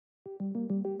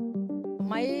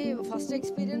My first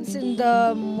experience in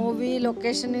the movie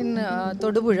location in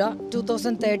Todupuzha,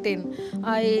 2013.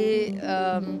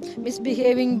 I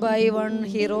misbehaving by one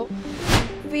hero.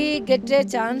 We get a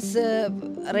chance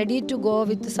ready to go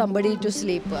with somebody to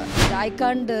sleep. I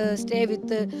can't stay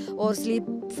with or sleep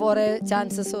for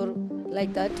chances or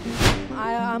like that.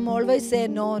 I'm always say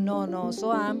no, no, no.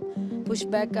 So I'm push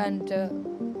back and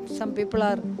some people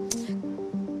are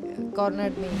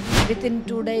cornered me. Within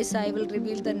 2 days, I will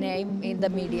reveal the name in the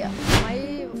media.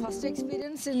 My first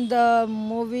experience in the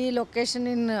movie location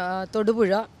in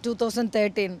Todupuzha,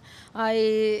 2013.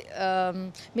 I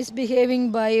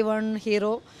misbehaving by one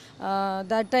hero.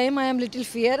 That time I am little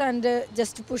fear and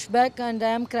just push back and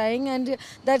I am crying, and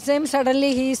that same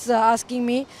suddenly he is asking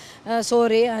me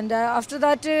sorry, and after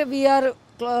that we are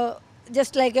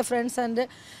just like a friends and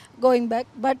going back.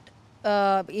 But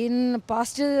in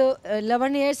past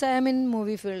 11 years I am in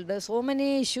movie field. So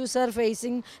many issues are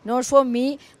facing, not for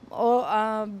me, or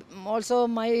also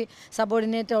my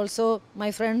subordinate, also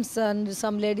my friends and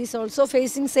some ladies also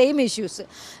facing same issues,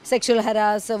 sexual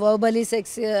harass, verbally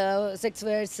sex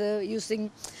words using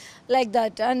like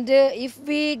that. And if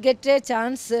we get a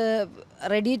chance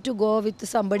ready to go with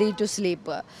somebody to sleep,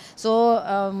 so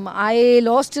I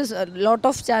lost a lot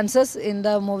of chances in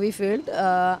the movie field.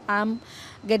 I'm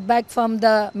get back from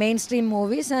the mainstream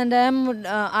movies, and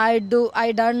I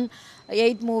done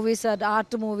 8 movies at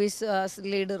art movies as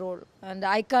lead role, and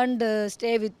I can't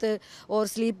stay with or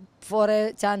sleep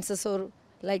for chances or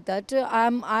like that.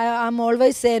 I'm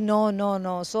always say no, no,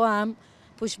 no. So I'm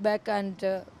push back and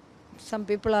some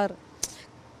people are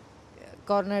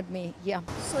cornered me. Yeah.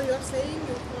 So you're saying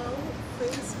you now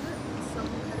faced some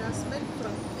harassment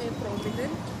from a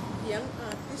prominent young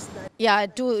artist that Yeah,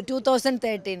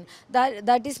 2013.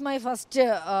 That is my first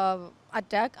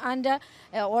attack, and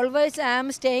always I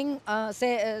am staying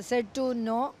said to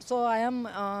no. So I am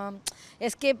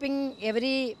escaping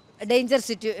every danger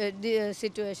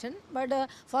situation. But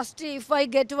first, if I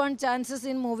get one chances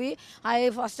in movie, I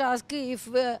first ask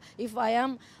if I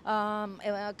am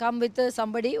come with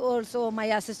somebody, also my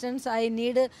assistants. I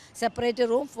need a separate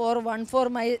room for one for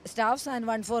my staffs and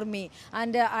one for me,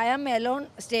 and I am alone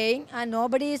staying, and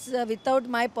nobody is without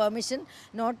my permission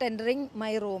not entering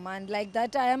my room, and like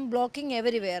that I am blocking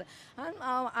everywhere. And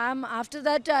I'm after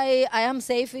that I am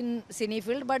safe in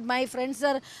Cinefield, but my friends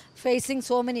are facing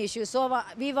so many issues. So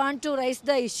we want to raise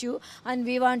the issue, and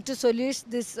we want to solution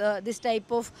this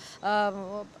type of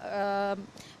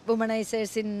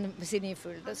womanizers in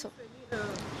Cinefield. So. uh,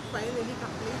 file any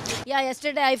complaint? Yeah,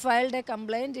 yesterday I filed a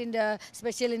complaint in the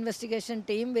special investigation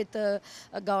team with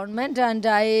government, and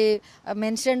I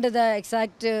mentioned the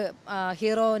exact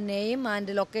hero name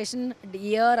and location,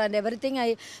 year, and everything.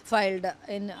 I filed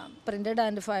in printed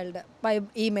and filed by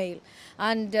email,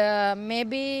 and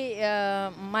maybe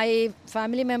my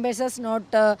family members has not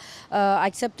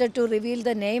accepted to reveal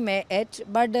the name yet,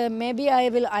 but maybe I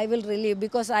will relieve,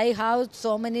 because I have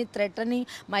so many threatening.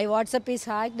 My WhatsApp is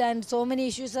hacked, and so many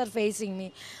issues are facing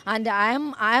me, and I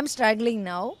am struggling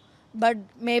now. But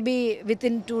maybe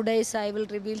within 2 days I will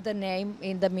reveal the name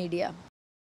in the media.